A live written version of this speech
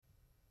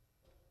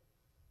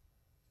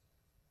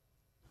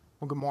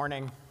Well, good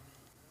morning.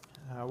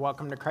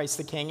 Welcome to Christ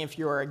the King. If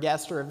you are a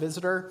guest or a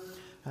visitor,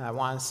 I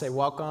want to say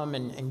welcome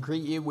and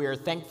greet you. We are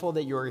thankful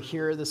that you are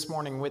here this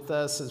morning with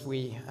us as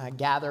we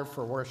gather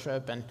for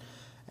worship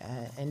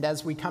and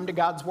as we come to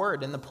God's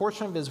Word. And the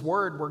portion of His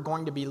Word we're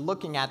going to be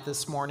looking at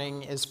this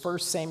morning is 1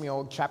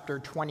 Samuel chapter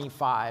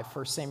 25.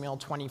 1 Samuel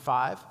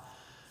 25.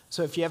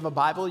 So if you have a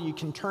Bible, you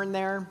can turn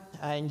there.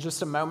 In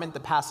just a moment, the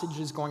passage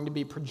is going to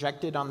be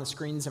projected on the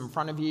screens in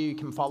front of you. You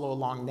can follow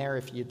along there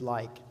if you'd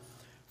like.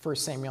 1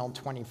 Samuel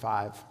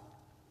 25.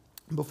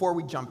 Before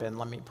we jump in,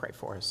 let me pray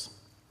for us.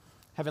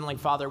 Heavenly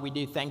Father, we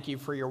do thank you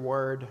for your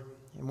word,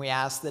 and we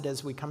ask that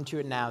as we come to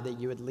it now, that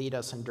you would lead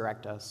us and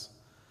direct us.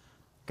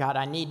 God,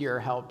 I need your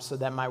help so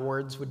that my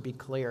words would be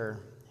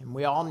clear, and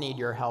we all need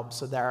your help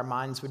so that our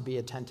minds would be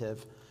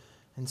attentive.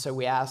 And so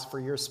we ask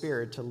for your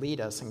Spirit to lead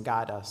us and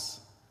guide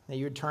us, that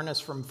you would turn us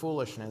from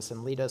foolishness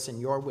and lead us in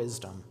your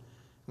wisdom.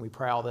 And we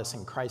pray all this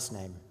in Christ's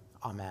name.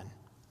 Amen.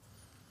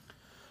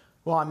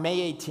 Well, on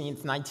May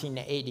 18th,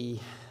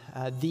 1980,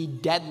 the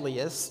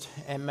deadliest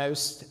and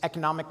most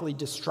economically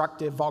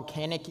destructive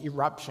volcanic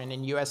eruption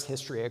in U.S.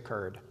 history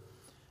occurred.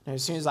 Now,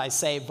 as soon as I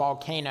say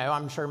volcano,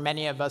 I'm sure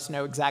many of us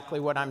know exactly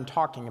what I'm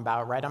talking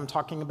about, right? I'm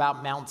talking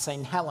about Mount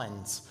St.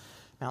 Helens.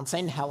 Mount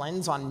St.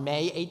 Helens on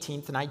May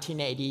 18th,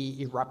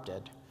 1980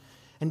 erupted,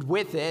 and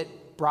with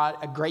it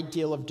brought a great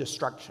deal of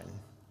destruction.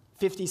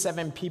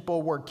 57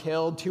 people were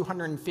killed,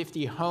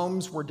 250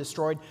 homes were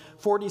destroyed,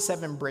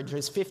 47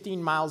 bridges,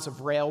 15 miles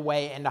of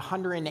railway, and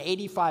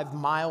 185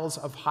 miles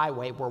of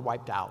highway were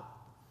wiped out.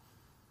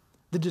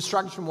 The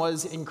destruction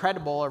was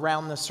incredible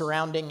around the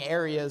surrounding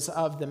areas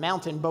of the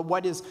mountain, but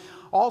what is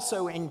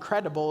also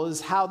incredible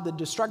is how the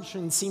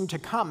destruction seemed to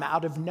come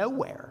out of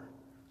nowhere.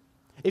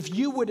 If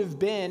you would have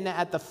been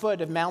at the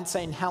foot of Mount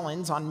St.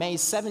 Helens on May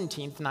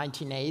 17th,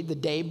 1980, the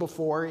day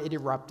before it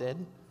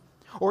erupted,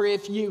 or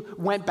if you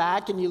went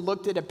back and you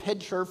looked at a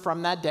picture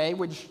from that day,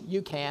 which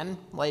you can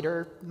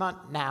later,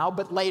 not now,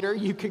 but later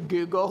you could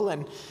Google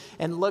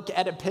and look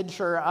at a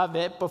picture of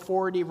it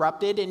before it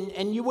erupted,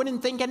 and you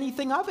wouldn't think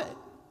anything of it.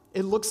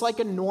 It looks like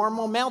a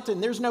normal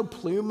mountain. There's no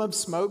plume of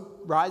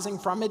smoke rising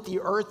from it. The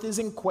earth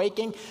isn't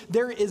quaking.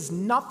 There is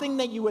nothing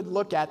that you would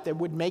look at that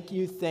would make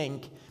you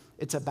think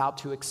it's about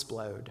to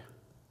explode.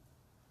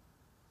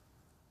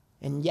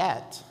 And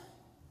yet,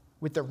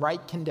 with the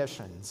right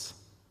conditions,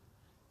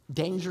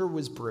 danger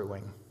was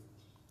brewing.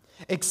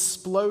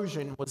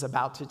 Explosion was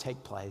about to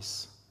take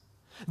place.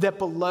 That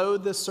below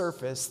the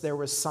surface, there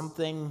was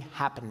something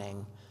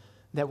happening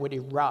that would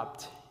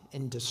erupt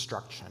in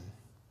destruction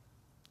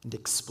and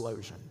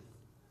explosion.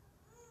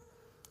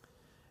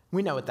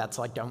 We know what that's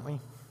like, don't we?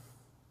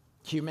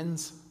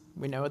 Humans,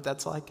 we know what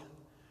that's like.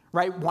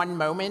 Right? One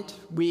moment,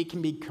 we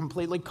can be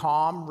completely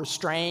calm,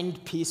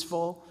 restrained,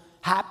 peaceful,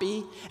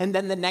 happy, and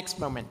then the next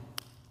moment,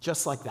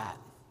 just like that,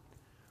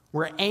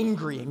 we're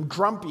angry and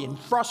grumpy and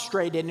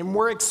frustrated, and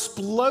we're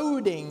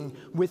exploding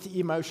with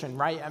emotion,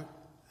 right?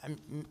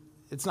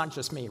 It's not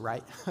just me,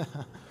 right?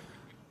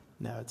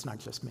 No, it's not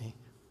just me.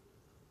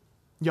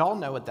 Y'all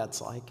know what that's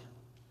like.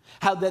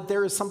 How that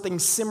there is something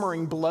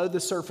simmering below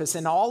the surface,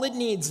 and all it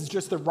needs is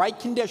just the right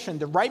condition,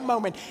 the right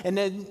moment, and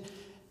then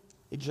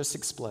it just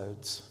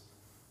explodes.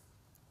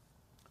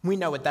 We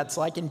know what that's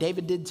like, and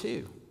David did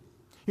too.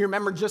 You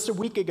remember just a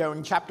week ago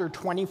in chapter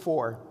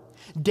 24,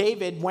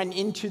 David went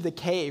into the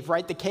cave,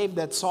 right? The cave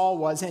that Saul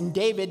was. And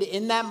David,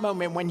 in that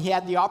moment, when he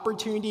had the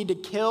opportunity to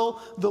kill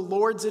the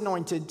Lord's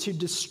anointed, to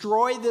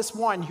destroy this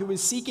one who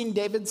was seeking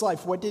David's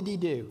life, what did he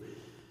do?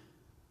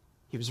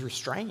 He was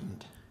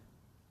restrained.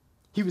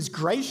 He was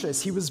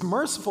gracious. He was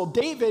merciful.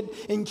 David,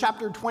 in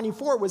chapter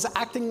 24, was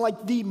acting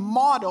like the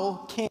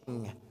model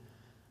king.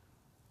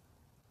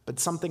 But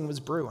something was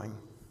brewing.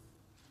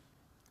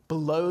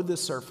 Below the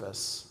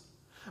surface,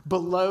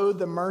 below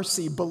the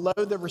mercy, below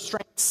the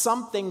restraint,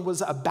 something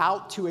was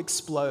about to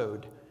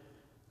explode.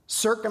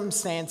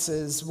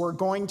 Circumstances were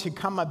going to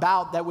come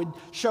about that would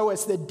show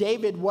us that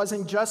David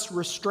wasn't just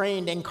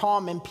restrained and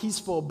calm and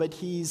peaceful, but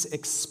he's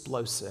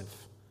explosive.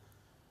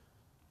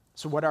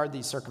 So what are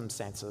these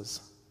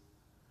circumstances?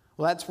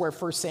 Well, that's where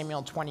 1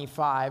 Samuel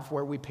 25,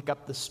 where we pick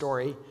up the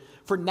story.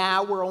 For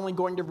now, we're only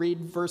going to read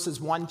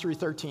verses 1 through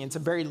 13. It's a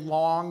very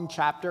long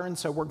chapter, and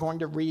so we're going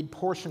to read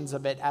portions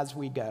of it as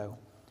we go.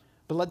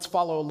 But let's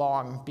follow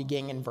along,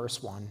 beginning in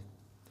verse 1.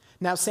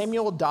 Now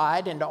Samuel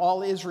died, and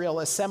all Israel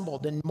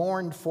assembled and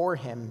mourned for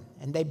him,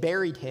 and they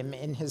buried him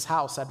in his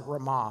house at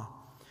Ramah.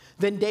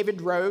 Then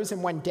David rose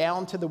and went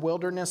down to the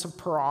wilderness of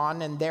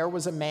Paran, and there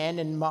was a man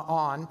in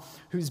Maon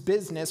whose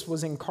business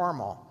was in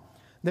Carmel.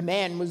 The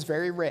man was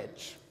very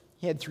rich.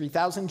 He had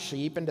 3,000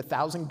 sheep and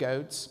 1,000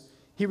 goats.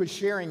 He was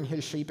shearing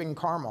his sheep in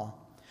Carmel.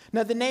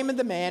 Now the name of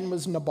the man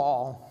was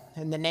Nabal,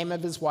 and the name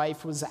of his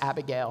wife was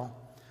Abigail.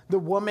 The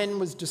woman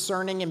was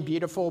discerning and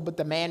beautiful, but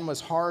the man was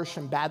harsh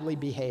and badly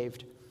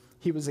behaved.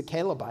 He was a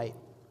Calebite.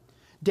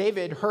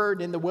 David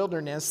heard in the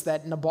wilderness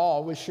that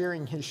Nabal was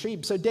shearing his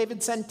sheep. So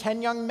David sent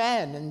 10 young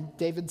men, and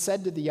David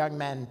said to the young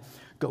men,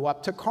 "Go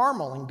up to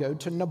Carmel and go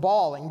to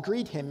Nabal and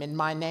greet him in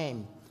my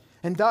name.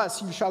 And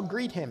thus you shall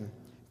greet him,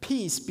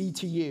 'Peace be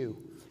to you.'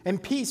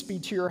 and peace be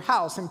to your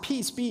house, and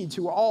peace be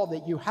to all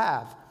that you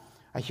have.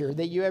 I hear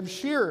that you have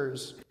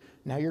shearers.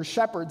 Now your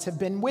shepherds have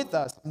been with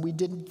us, and we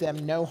did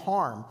them no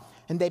harm,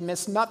 and they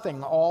missed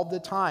nothing all the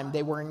time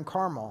they were in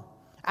Carmel.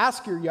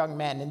 Ask your young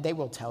men, and they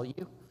will tell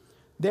you.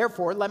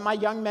 Therefore, let my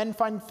young men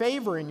find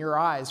favor in your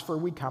eyes, for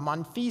we come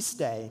on feast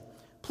day.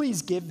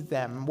 Please give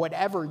them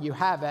whatever you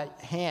have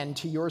at hand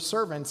to your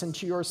servants and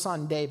to your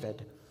son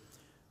David."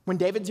 When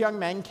David's young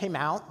men came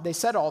out, they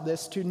said all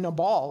this to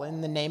Nabal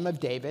in the name of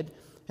David,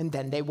 and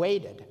then they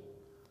waited.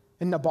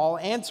 And Nabal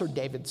answered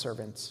David's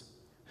servants,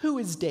 "Who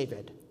is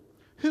David?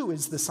 Who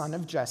is the son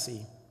of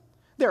Jesse?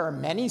 There are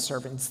many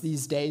servants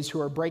these days who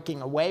are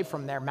breaking away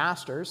from their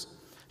masters.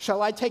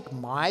 Shall I take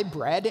my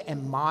bread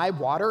and my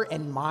water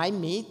and my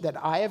meat that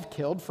I have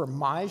killed for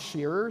my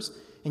shearers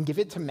and give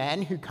it to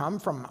men who come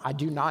from I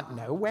do not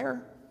know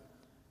where?"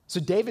 So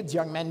David's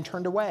young men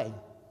turned away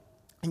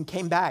and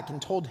came back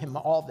and told him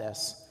all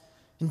this.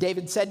 And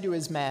David said to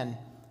his men,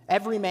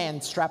 "Every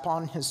man strap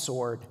on his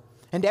sword."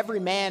 And every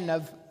man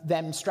of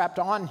them strapped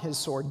on his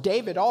sword.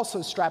 David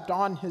also strapped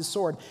on his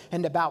sword,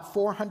 and about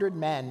 400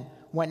 men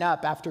went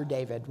up after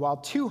David, while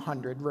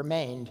 200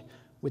 remained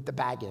with the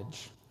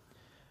baggage.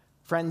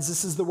 Friends,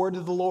 this is the word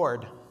of the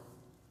Lord.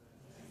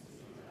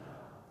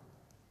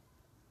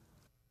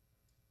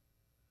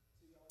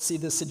 See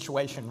the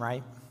situation,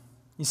 right?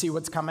 You see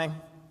what's coming?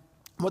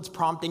 What's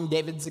prompting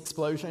David's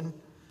explosion?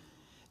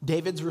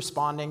 David's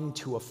responding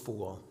to a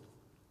fool.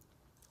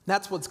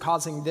 That's what's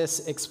causing this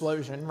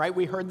explosion, right?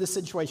 We heard the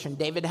situation.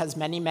 David has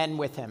many men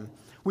with him.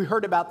 We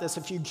heard about this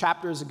a few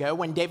chapters ago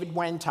when David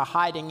went into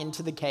hiding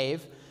into the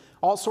cave.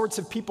 All sorts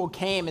of people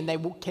came, and they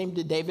came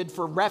to David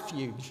for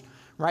refuge,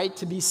 right,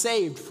 to be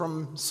saved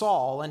from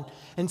Saul.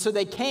 And so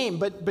they came,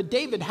 but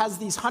David has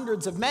these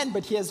hundreds of men,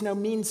 but he has no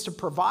means to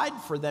provide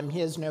for them. He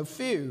has no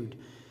food.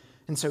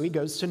 And so he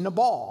goes to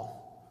Nabal.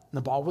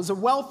 Nabal was a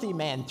wealthy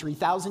man,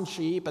 3,000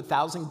 sheep,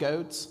 1,000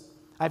 goats.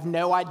 I have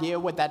no idea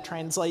what that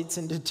translates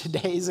into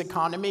today's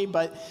economy,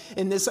 but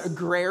in this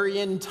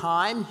agrarian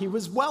time, he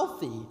was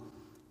wealthy.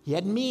 He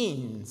had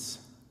means.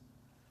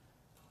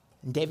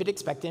 And David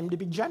expected him to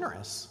be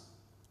generous,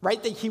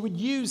 right? That he would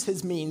use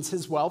his means,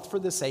 his wealth, for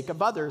the sake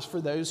of others, for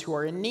those who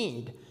are in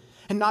need.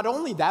 And not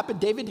only that, but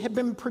David had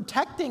been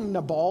protecting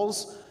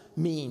Nabal's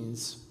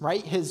means,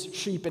 right? His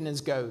sheep and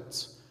his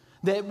goats.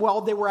 That while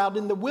they were out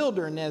in the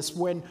wilderness,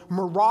 when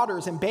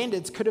marauders and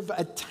bandits could have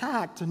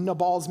attacked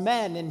Nabal's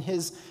men and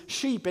his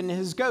sheep and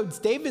his goats,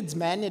 David's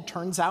men, it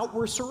turns out,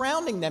 were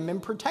surrounding them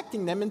and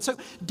protecting them. And so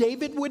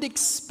David would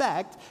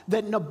expect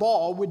that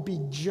Nabal would be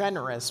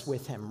generous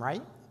with him,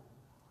 right?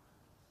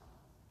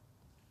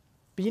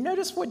 But you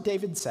notice what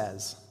David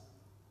says.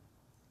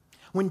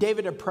 When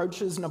David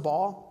approaches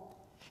Nabal,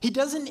 he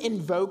doesn't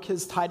invoke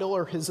his title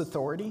or his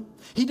authority.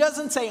 He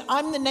doesn't say,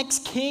 "I'm the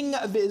next king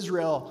of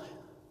Israel.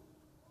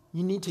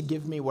 You need to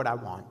give me what I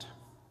want."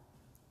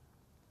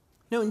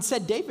 No,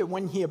 instead, David,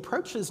 when he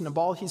approaches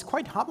Nabal, he's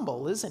quite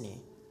humble, isn't he?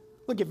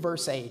 Look at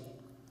verse 8.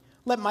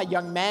 "Let my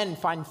young men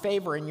find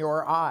favor in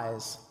your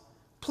eyes.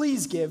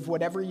 Please give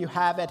whatever you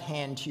have at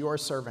hand to your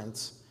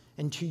servants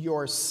and to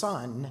your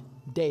son,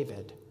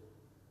 David."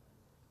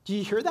 Do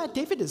you hear that?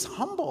 David is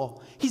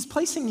humble. He's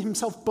placing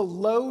himself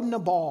below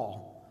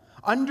Nabal,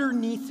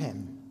 underneath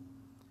him.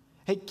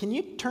 Hey, can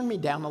you turn me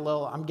down a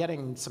little? I'm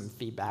getting some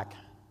feedback.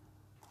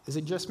 Is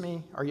it just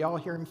me? Are y'all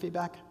hearing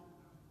feedback?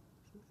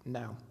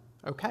 No.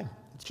 Okay,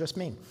 it's just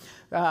me.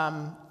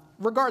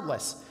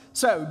 Regardless,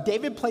 so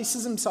David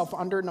places himself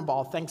under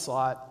Nabal. Thanks a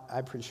lot. I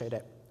appreciate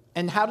it.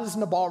 And how does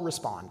Nabal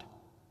respond?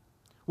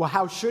 Well,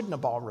 how should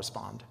Nabal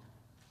respond?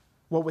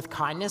 Well, with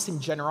kindness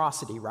and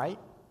generosity, right?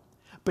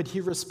 But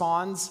he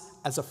responds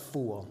as a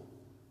fool.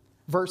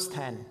 Verse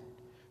 10,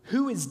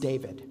 "Who is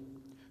David?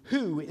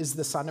 Who is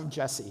the son of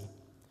Jesse?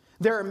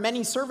 There are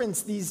many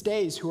servants these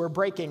days who are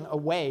breaking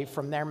away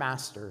from their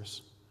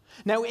masters."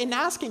 Now, in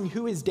asking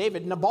who is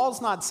David, Nabal's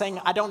not saying,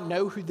 "I don't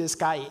know who this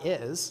guy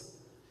is."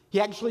 He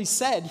actually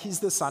said he's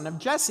the son of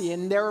Jesse,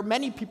 and there are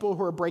many people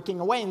who are breaking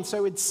away. And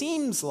so it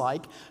seems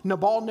like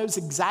Nabal knows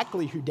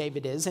exactly who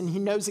David is, and he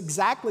knows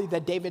exactly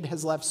that David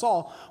has left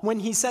Saul. When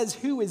he says,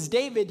 "Who is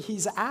David?"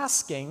 he's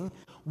asking,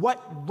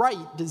 what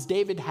right does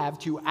David have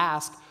to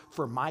ask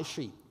for my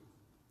sheep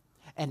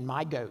and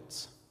my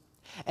goats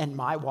and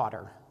my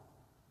water?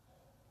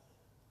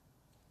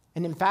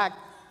 And in fact,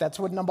 that's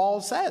what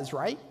Nabal says,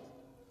 right?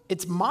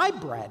 It's my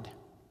bread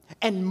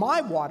and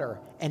my water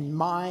and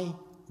my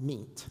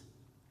meat.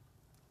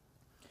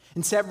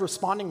 Instead of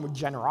responding with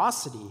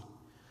generosity,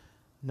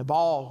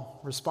 Nabal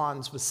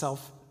responds with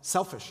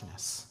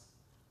selfishness,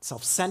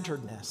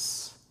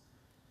 self-centeredness,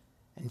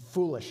 and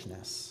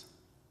foolishness.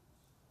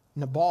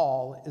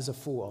 Nabal is a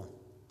fool.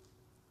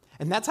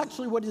 And that's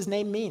actually what his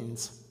name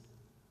means.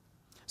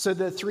 So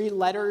the three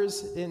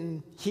letters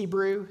in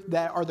Hebrew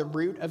that are the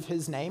root of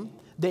his name,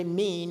 they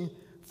mean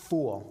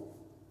fool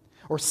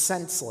or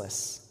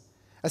senseless,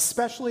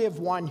 especially of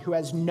one who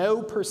has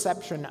no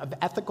perception of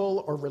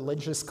ethical or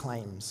religious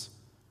claims.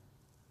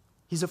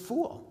 He's a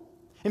fool.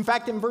 In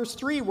fact, in verse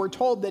 3, we're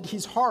told that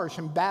he's harsh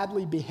and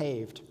badly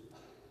behaved.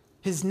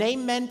 His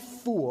name meant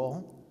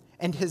fool,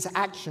 and his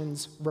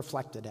actions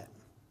reflected it.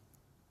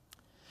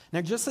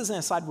 Now, just as an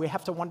aside, we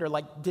have to wonder,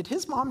 did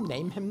his mom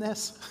name him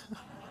this?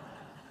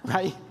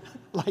 Right?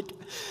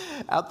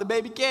 Out the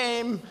baby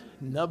came,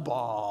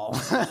 Nabal.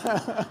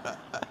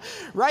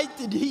 Right?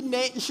 Did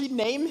she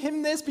name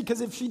him this?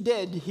 Because if she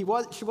did, she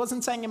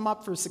wasn't setting him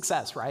up for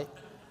success, right?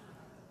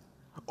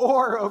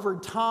 Or over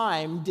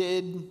time,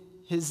 did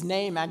his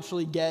name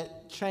actually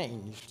get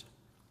changed?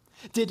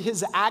 Did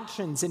his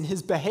actions and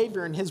his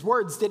behavior and his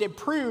words, did it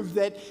prove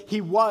that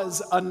he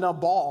was a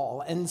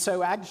Nabal? And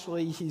so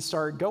actually he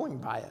started going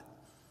by it.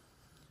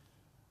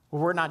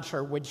 Well, we're not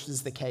sure which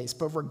is the case,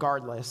 but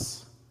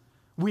regardless,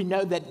 we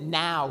know that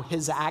now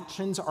his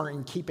actions are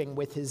in keeping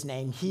with his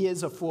name. He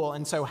is a fool.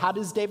 And so how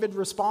does David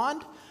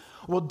respond?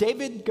 Well,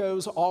 David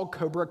goes all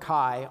Cobra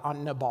Kai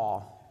on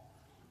Nabal.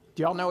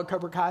 Do y'all know what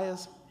Cobra Kai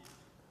is?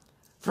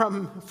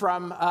 From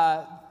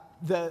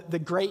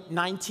the great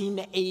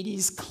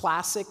 1980s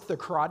classic, The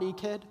Karate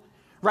Kid,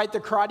 right? The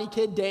Karate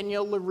Kid,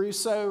 Daniel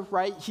LaRusso,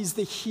 right? He's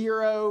the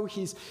hero.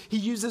 He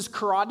uses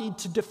karate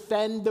to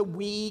defend the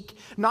weak,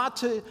 not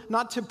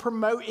to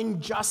promote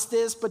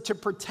injustice, but to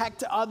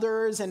protect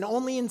others, and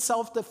only in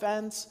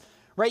self-defense,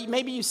 right?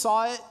 Maybe you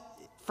saw it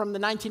from the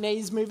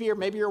 1980s movie, or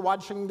maybe you're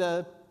watching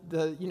the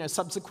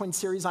subsequent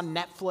series on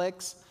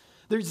Netflix.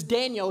 There's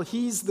Daniel,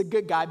 he's the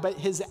good guy, but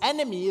his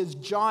enemy is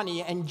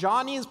Johnny, and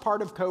Johnny is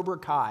part of Cobra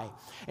Kai.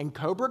 And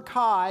Cobra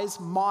Kai's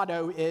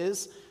motto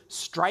is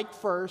strike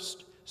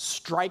first,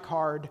 strike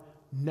hard,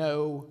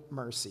 no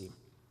mercy.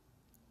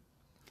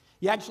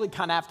 You actually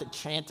kind of have to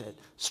chant it.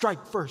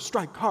 Strike first,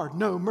 strike hard,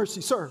 no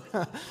mercy, sir.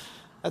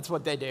 That's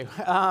what they do.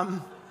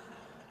 And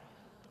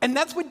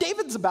that's what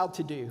David's about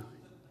to do.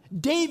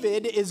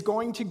 David is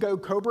going to go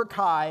Cobra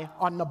Kai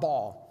on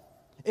Nabal.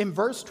 In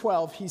verse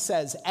 12, he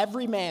says,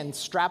 every man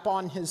strap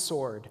on his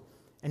sword,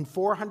 and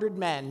 400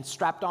 men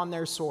strapped on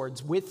their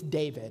swords with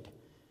David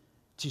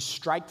to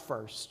strike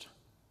first,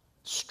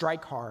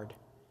 strike hard,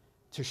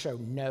 to show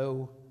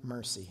no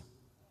mercy.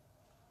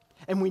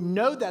 And we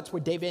know that's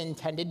what David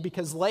intended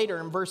because later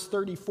in verse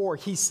 34,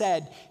 he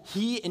said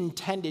he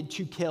intended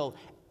to kill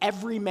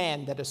every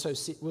man that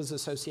was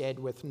associated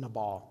with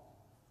Nabal.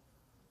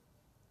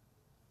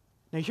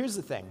 Now, here's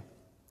the thing.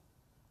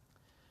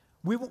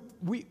 We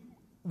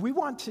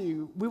want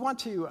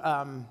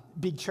to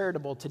be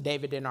charitable to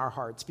David in our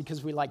hearts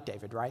because we like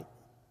David, right?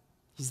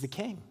 He's the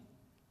king.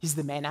 He's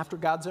the man after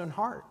God's own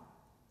heart,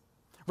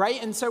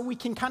 right? And so we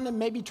can kind of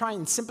maybe try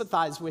and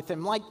sympathize with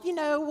him,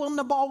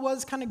 Nabal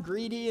was kind of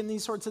greedy and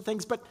these sorts of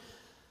things, but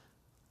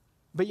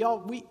y'all,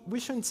 we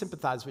shouldn't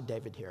sympathize with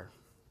David here.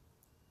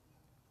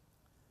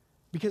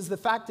 Because the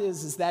fact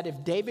is that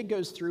if David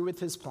goes through with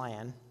his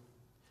plan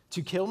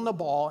to kill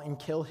Nabal and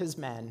kill his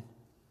men,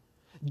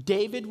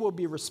 David will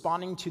be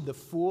responding to the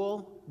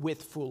fool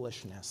with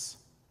foolishness.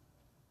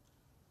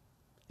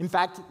 In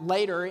fact,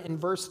 later in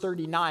verse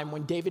 39,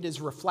 when David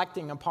is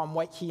reflecting upon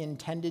what he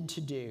intended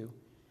to do,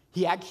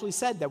 he actually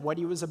said that what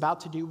he was about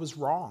to do was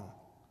wrong,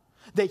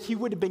 that he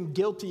would have been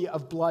guilty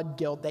of blood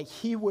guilt, that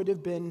he would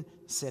have been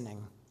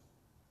sinning.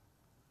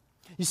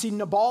 You see,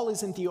 Nabal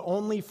isn't the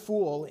only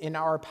fool in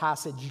our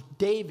passage.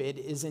 David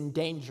is in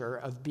danger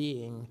of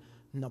being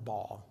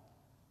Nabal.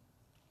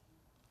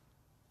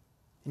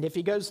 And if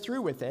he goes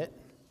through with it,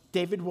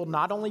 David will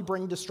not only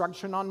bring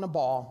destruction on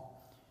Nabal,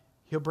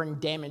 he'll bring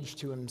damage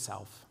to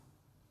himself.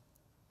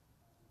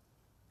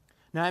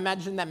 Now, I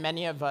imagine that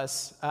many of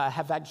us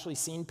have actually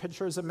seen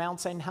pictures of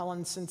Mount St.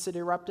 Helens since it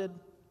erupted.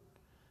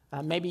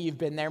 Maybe you've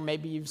been there,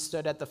 maybe you've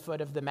stood at the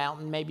foot of the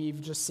mountain, maybe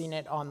you've just seen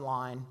it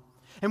online.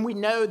 And we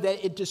know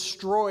that it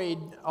destroyed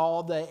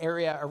all the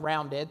area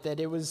around it,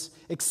 that it was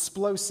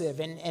explosive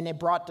and it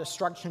brought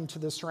destruction to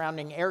the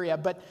surrounding area.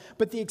 But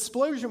the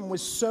explosion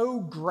was so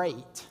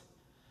great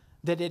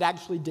that it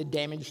actually did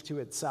damage to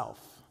itself.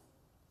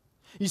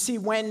 You see,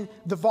 when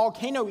the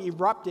volcano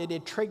erupted,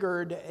 it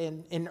triggered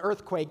an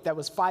earthquake that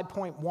was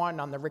 5.1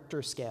 on the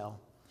Richter scale.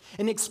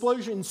 An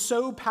explosion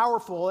so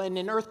powerful and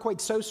an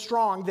earthquake so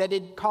strong that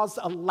it caused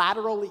a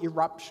lateral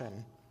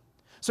eruption.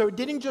 So it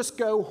didn't just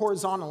go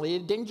horizontally,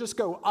 it didn't just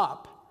go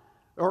up,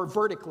 or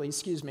vertically,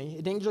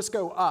 it didn't just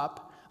go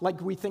up like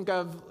we think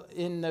of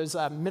in those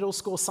middle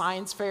school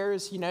science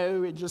fairs,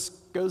 it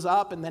just goes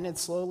up and then it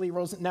slowly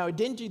rolls. No, it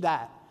didn't do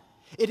that.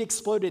 It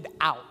exploded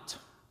out.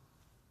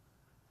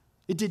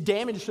 It did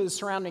damage to the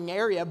surrounding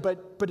area,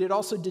 but it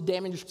also did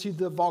damage to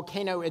the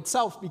volcano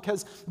itself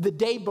because the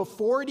day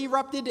before it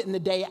erupted and the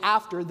day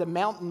after, the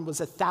mountain was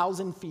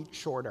 1,000 feet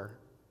shorter.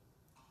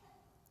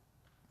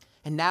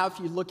 And now if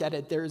you look at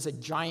it, there is a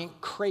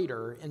giant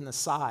crater in the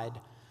side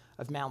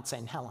of Mount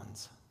St.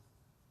 Helens.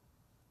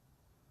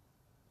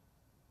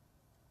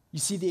 You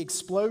see, the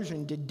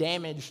explosion did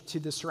damage to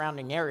the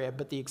surrounding area,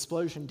 but the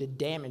explosion did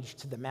damage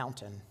to the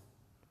mountain.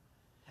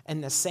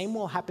 And the same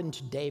will happen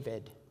to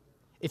David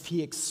if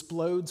he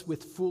explodes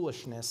with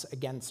foolishness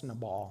against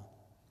Nabal.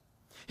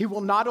 He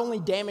will not only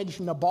damage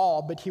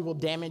Nabal, but he will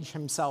damage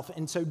himself.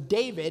 And so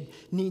David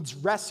needs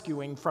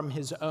rescuing from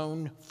his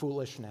own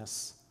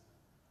foolishness.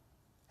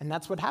 And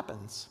that's what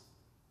happens.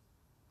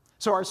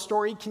 So our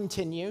story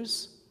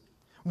continues.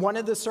 One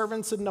of the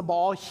servants of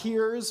Nabal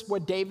hears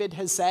what David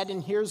has said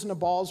and hears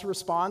Nabal's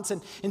response.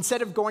 And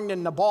instead of going to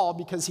Nabal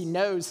because he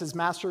knows his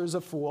master is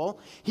a fool,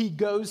 he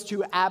goes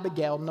to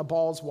Abigail,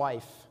 Nabal's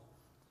wife.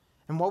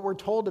 And what we're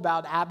told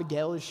about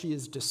Abigail is she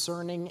is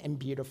discerning and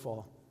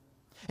beautiful.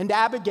 And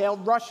Abigail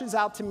rushes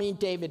out to meet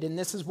David, and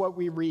this is what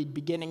we read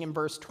beginning in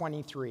verse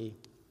 23.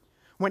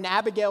 When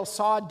Abigail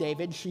saw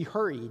David, she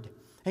hurried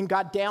and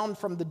got down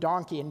from the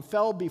donkey and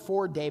fell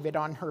before David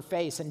on her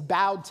face and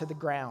bowed to the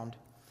ground.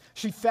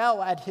 She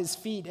fell at his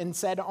feet and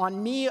said,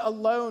 "On me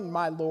alone,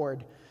 my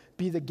Lord,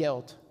 be the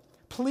guilt.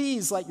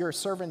 Please let your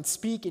servant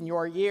speak in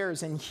your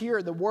ears and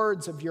hear the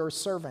words of your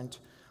servant.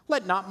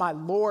 Let not my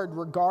Lord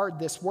regard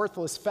this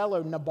worthless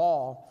fellow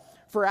Nabal,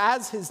 for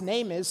as his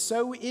name is,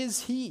 so is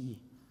he.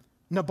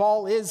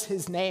 Nabal is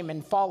his name,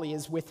 and folly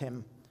is with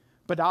him.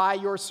 But I,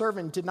 your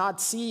servant, did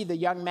not see the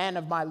young man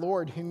of my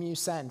Lord whom you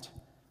sent.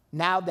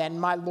 Now then,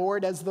 my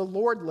Lord, as the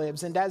Lord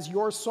lives, and as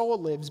your soul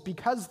lives,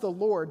 because the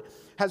Lord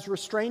has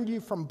restrained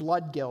you from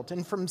blood guilt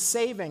and from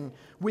saving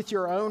with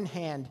your own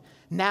hand,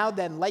 now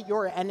then, let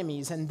your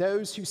enemies and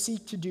those who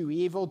seek to do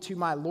evil to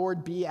my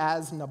Lord be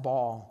as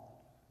Nabal.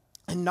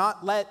 And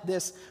not let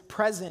this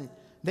present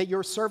that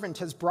your servant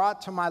has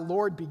brought to my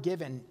Lord be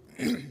given,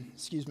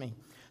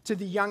 to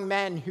the young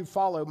men who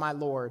follow my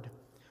Lord.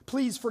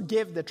 Please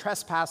forgive the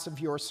trespass of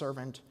your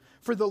servant,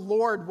 for the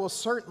Lord will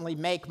certainly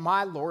make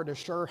my Lord a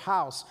sure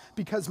house,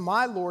 because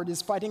my Lord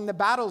is fighting the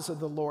battles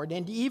of the Lord,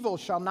 and evil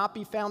shall not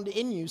be found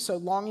in you so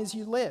long as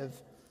you live.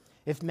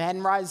 If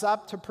men rise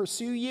up to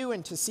pursue you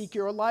and to seek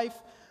your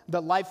life,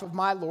 the life of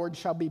my Lord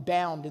shall be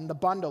bound in the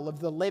bundle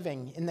of the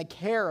living, in the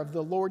care of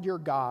the Lord your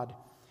God.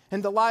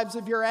 And the lives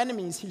of your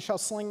enemies he shall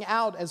sling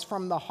out as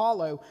from the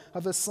hollow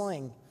of a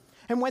sling.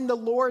 And when the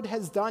Lord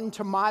has done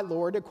to my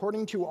Lord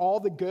according to all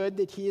the good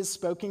that he has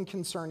spoken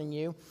concerning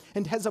you,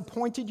 and has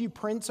appointed you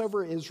prince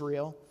over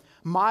Israel,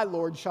 my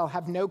Lord shall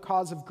have no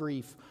cause of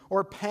grief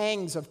or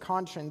pangs of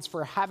conscience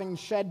for having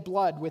shed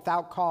blood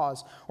without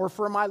cause, or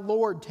for my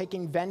Lord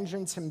taking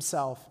vengeance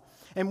himself.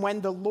 And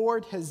when the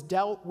Lord has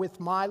dealt with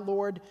my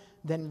Lord,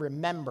 then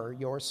remember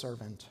your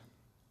servant."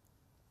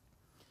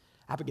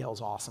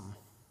 Abigail's awesome.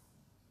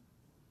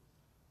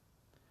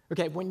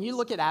 Okay, when you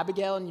look at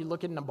Abigail and you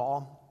look at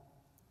Nabal,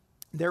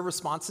 their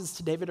responses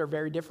to David are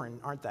very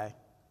different, aren't they?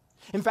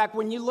 In fact,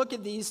 when you look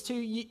at these two,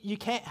 you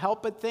can't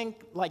help but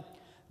think, like,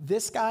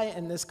 this guy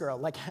and this girl,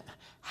 like,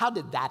 how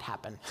did that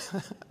happen?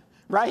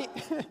 Right?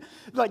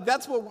 Like,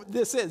 that's what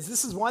this is.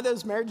 This is one of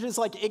those marriages,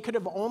 like, it could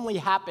have only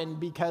happened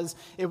because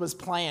it was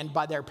planned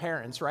by their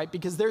parents, right?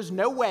 Because there's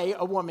no way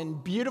a woman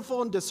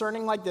beautiful and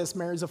discerning like this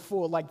marries a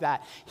fool like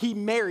that. He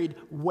married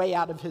way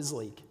out of his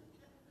league.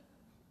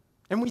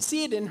 And we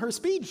see it in her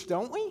speech,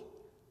 don't we?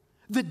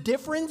 The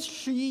difference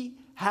she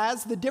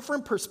has, the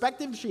different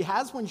perspective she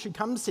has when she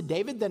comes to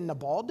David than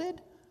Nabal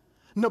did.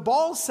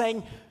 Nabal's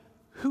saying,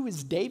 "Who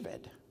is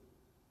David?"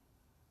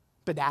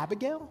 But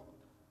Abigail,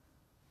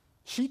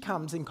 she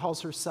comes and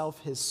calls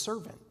herself his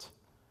servant.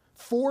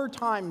 4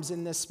 times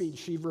in this speech,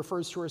 she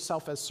refers to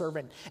herself as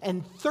servant.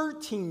 And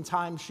 13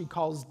 times she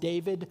calls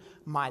David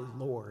my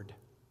Lord.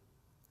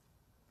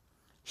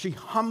 She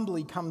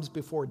humbly comes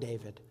before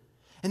David.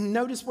 And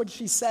notice what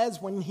she says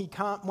when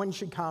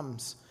she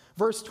comes.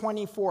 Verse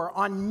 24,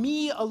 "On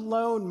me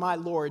alone, my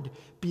Lord,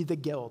 be the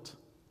guilt.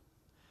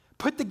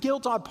 Put the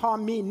guilt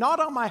upon me, not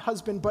on my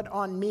husband, but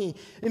on me."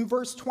 In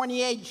verse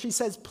 28, she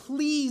says,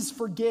 "Please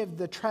forgive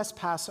the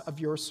trespass of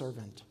your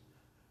servant."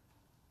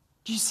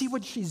 Do you see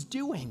what she's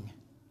doing?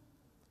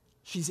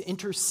 She's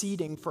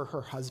interceding for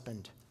her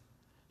husband.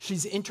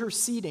 She's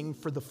interceding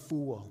for the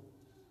fool.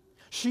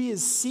 She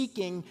is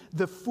seeking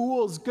the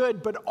fool's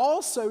good, but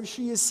also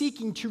she is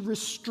seeking to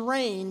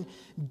restrain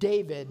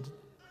David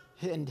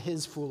and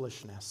his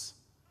foolishness.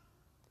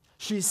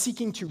 She is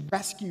seeking to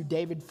rescue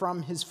David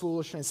from his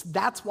foolishness.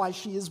 That's why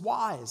she is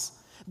wise.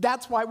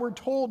 That's why we're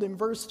told in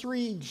verse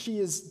 3, she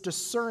is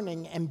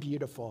discerning and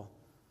beautiful.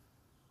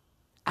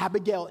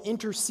 Abigail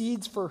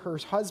intercedes for her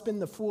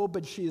husband, the fool,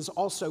 but she is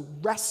also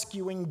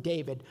rescuing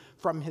David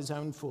from his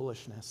own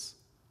foolishness.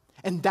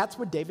 And that's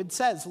what David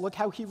says. Look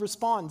how he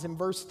responds in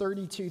verse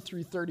 32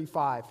 through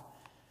 35.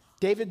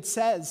 David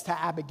says to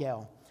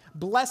Abigail,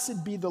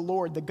 "Blessed be the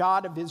Lord, the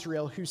God of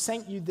Israel, who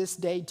sent you this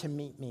day to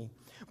meet me.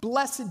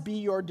 Blessed be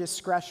your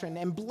discretion,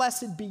 and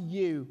blessed be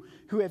you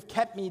who have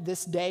kept me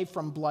this day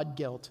from blood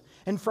guilt,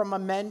 and from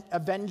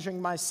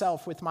avenging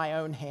myself with my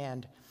own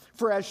hand.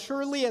 For as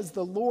surely as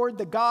the Lord,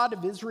 the God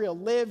of Israel,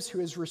 lives, who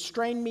has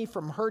restrained me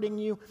from hurting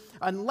you,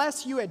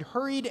 unless you had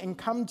hurried and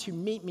come to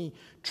meet me,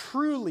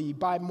 truly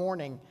by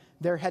morning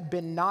there had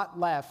not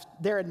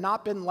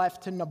been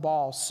left to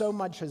Nabal so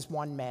much as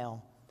one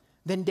male."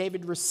 Then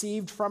David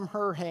received from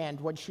her hand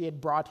what she had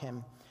brought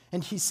him,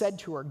 and he said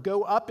to her,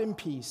 "Go up in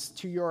peace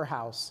to your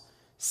house.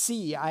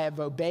 See, I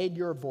have obeyed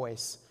your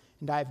voice,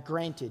 and I have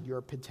granted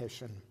your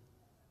petition."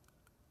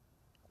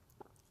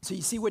 So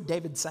you see what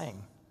David's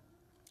saying.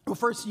 Well,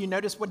 first, you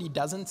notice what he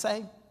doesn't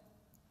say?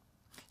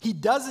 He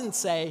doesn't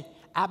say,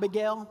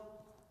 "Abigail,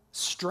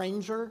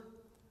 stranger,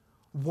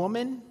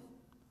 woman,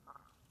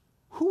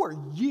 who are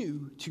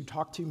you to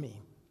talk to me?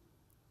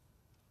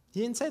 He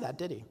didn't say that,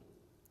 did he?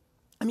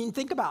 I mean,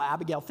 think about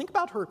Abigail. Think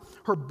about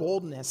her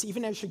boldness,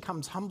 even as she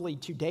comes humbly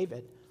to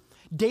David.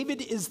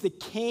 David is the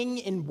king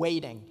in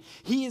waiting.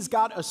 He has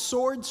got a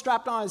sword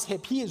strapped on his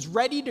hip. He is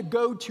ready to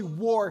go to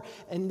war.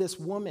 And this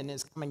woman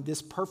is coming,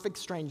 this perfect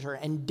stranger.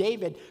 And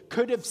David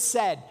could have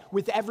said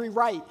with every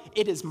right,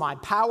 it is my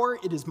power,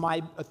 it is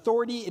my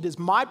authority, it is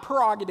my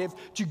prerogative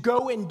to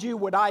go and do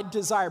what I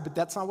desire. But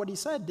that's not what he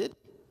said, did he?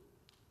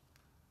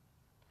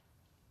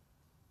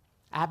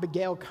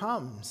 Abigail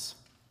comes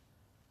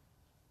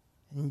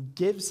and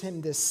gives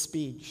him this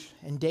speech,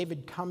 and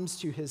David comes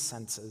to his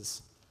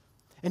senses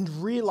and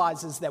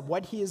realizes that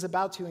what he is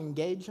about to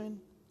engage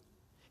in,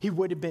 he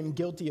would have been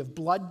guilty of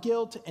blood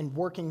guilt and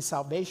working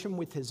salvation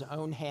with his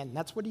own hand.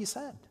 That's what he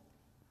said.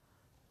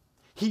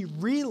 He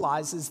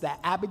realizes that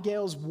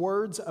Abigail's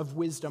words of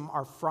wisdom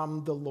are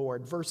from the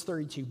Lord. Verse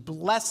 32,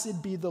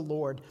 "Blessed be the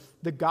Lord,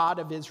 the God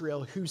of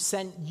Israel, who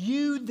sent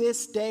you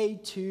this day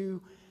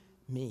to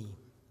me."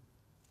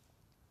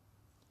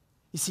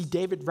 You see,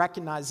 David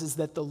recognizes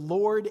that the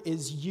Lord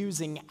is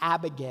using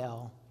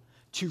Abigail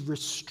to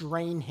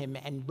restrain him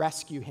and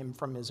rescue him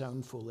from his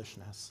own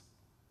foolishness.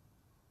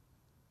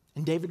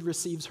 And David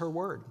receives her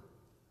word.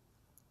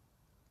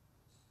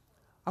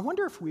 I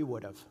wonder if we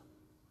would have.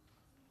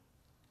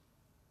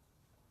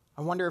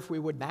 I wonder if we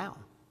would now.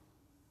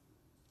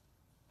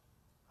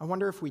 I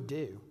wonder if we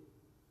do.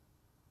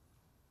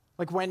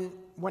 Like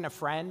when a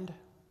friend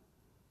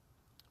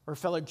or a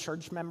fellow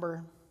church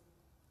member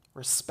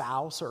or a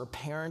spouse or a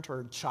parent or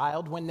a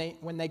child, when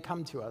they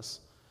come to us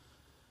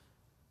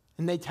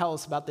and they tell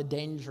us about the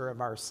danger of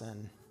our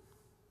sin,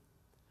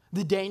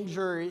 the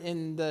danger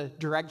in the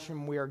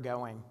direction we are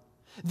going,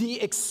 the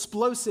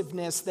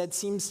explosiveness that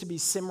seems to be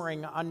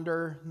simmering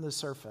under the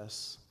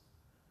surface,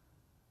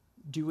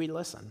 do we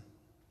listen?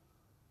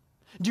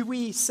 Do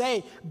we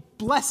say,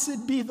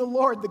 "Blessed be the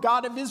Lord, the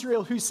God of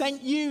Israel, who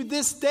sent you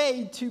this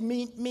day to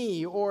meet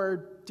me"? Or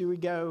do we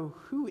go,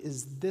 "Who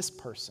is this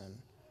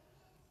person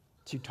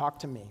to talk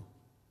to me?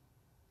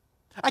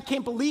 I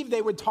can't believe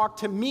they would talk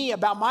to me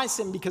about my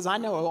sin because I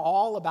know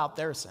all about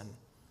their sin.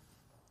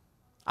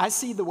 I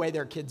see the way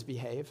their kids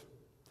behave,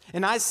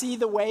 and I see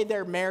the way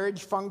their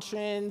marriage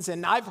functions,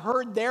 and I've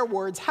heard their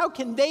words. How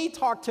can they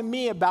talk to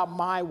me about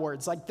my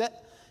words?" Like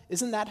that,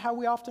 isn't that how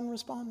we often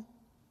respond?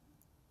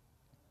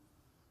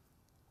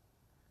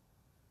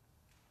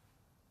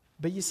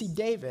 But you see,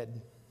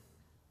 David,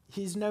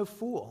 he's no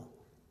fool.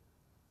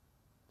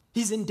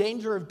 He's in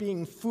danger of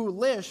being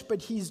foolish,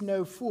 but he's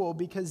no fool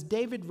because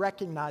David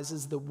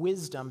recognizes the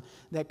wisdom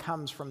that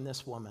comes from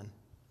this woman.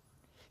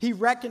 He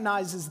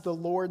recognizes the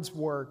Lord's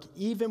work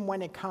even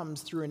when it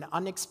comes through an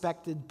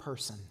unexpected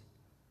person.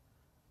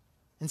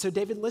 And so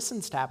David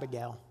listens to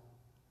Abigail,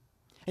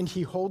 and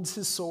he holds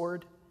his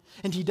sword,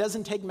 and he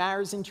doesn't take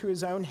matters into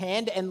his own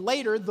hand. And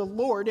later, the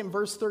Lord, in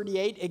verse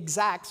 38,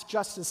 exacts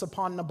justice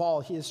upon Nabal.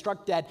 He is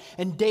struck dead.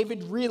 And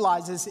David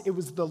realizes it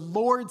was the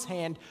Lord's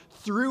hand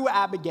through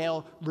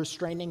Abigail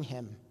restraining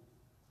him.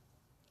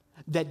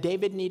 That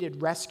David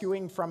needed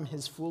rescuing from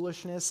his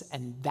foolishness,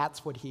 and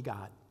that's what he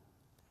got.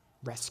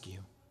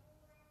 Rescue.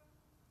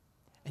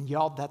 And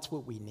y'all, that's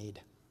what we need.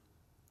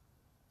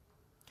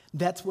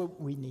 That's what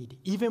we need,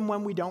 even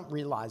when we don't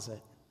realize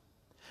it.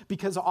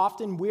 Because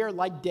often we are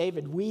like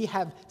David. We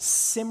have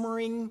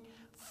simmering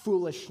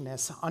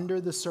foolishness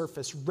under the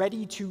surface,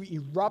 ready to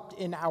erupt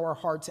in our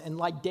hearts. And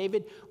like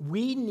David,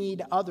 we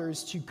need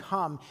others to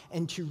come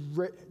and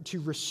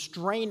to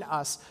restrain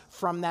us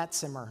from that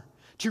simmer,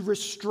 to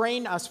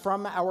restrain us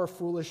from our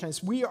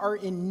foolishness. We are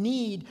in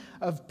need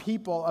of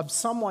people, of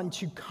someone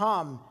to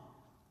come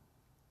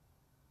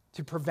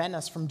to prevent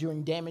us from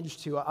doing damage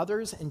to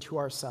others and to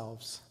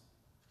ourselves.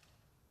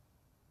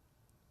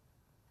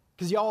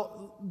 Because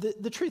y'all,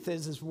 the truth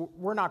is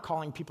we're not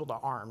calling people to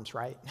arms,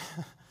 right?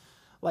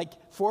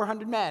 Like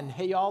 400 men,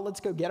 hey y'all, let's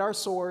go get our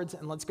swords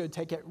and let's go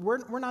take it.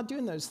 We're not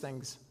doing those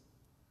things.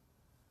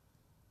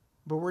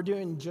 But we're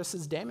doing just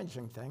as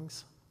damaging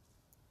things.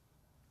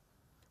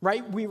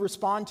 Right? We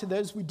respond to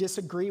those we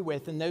disagree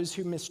with and those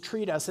who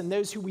mistreat us and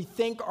those who we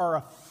think are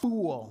a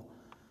fool.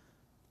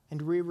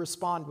 And we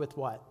respond with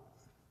what?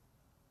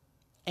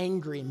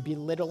 Angry and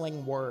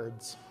belittling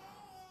words.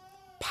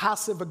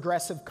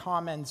 Passive-aggressive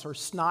comments or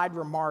snide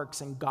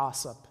remarks and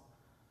gossip.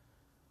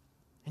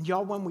 And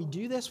y'all, when we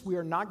do this, we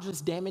are not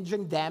just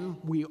damaging them,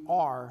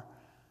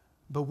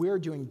 but we are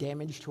doing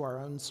damage to our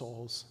own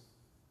souls.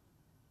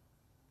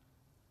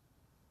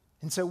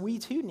 And so we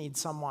too need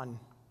someone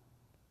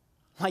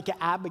like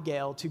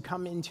Abigail to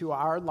come into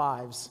our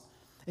lives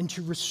and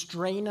to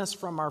restrain us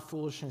from our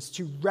foolishness,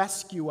 to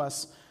rescue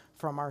us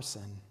from our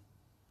sin.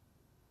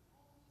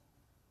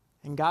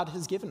 And God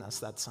has given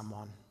us that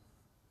someone.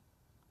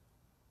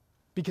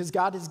 Because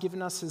God has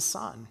given us his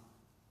son,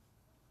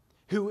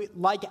 who,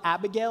 like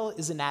Abigail,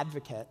 is an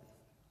advocate,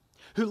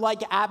 who,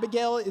 like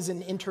Abigail, is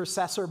an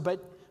intercessor,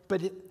 but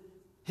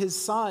his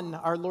son,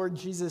 our Lord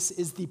Jesus,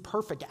 is the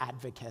perfect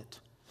advocate,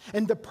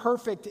 and the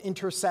perfect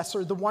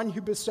intercessor, the one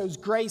who bestows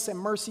grace and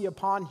mercy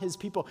upon his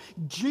people.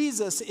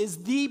 Jesus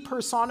is the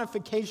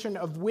personification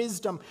of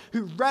wisdom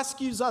who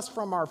rescues us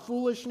from our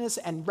foolishness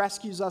and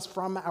rescues us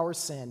from our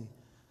sin.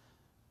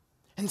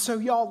 And so,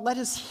 y'all, let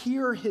us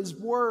hear his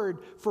word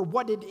for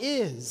what it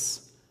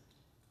is.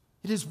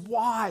 It is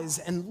wise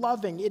and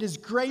loving. It is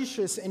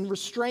gracious and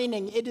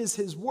restraining. It is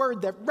his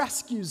word that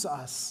rescues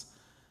us.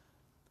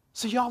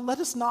 So, y'all, let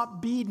us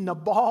not be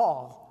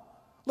Nabal.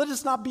 Let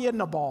us not be a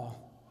Nabal.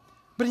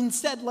 But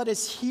instead, let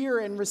us hear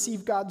and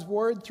receive God's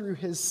word through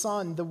his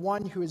Son, the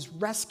one who has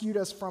rescued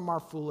us from our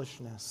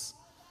foolishness,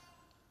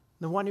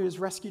 the one who has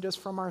rescued us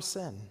from our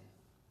sin.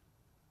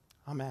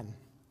 Amen.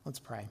 Let's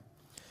pray.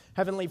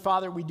 Heavenly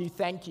Father, we do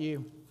thank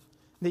you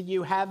that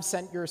you have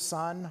sent your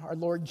Son, our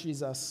Lord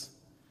Jesus,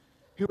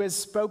 who has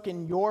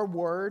spoken your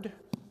word,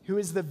 who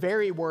is the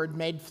very word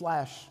made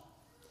flesh.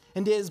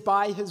 And it is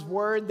by his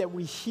word that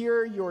we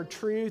hear your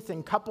truth,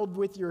 and coupled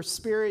with your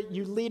Spirit,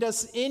 you lead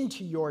us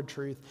into your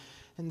truth.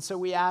 And so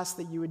we ask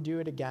that you would do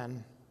it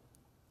again,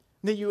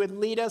 that you would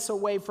lead us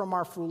away from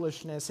our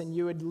foolishness, and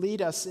you would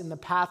lead us in the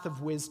path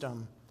of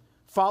wisdom,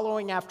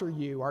 following after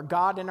you, our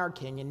God and our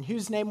King, in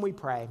whose name we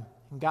pray.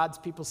 And God's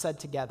people said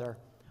together,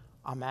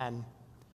 Amen.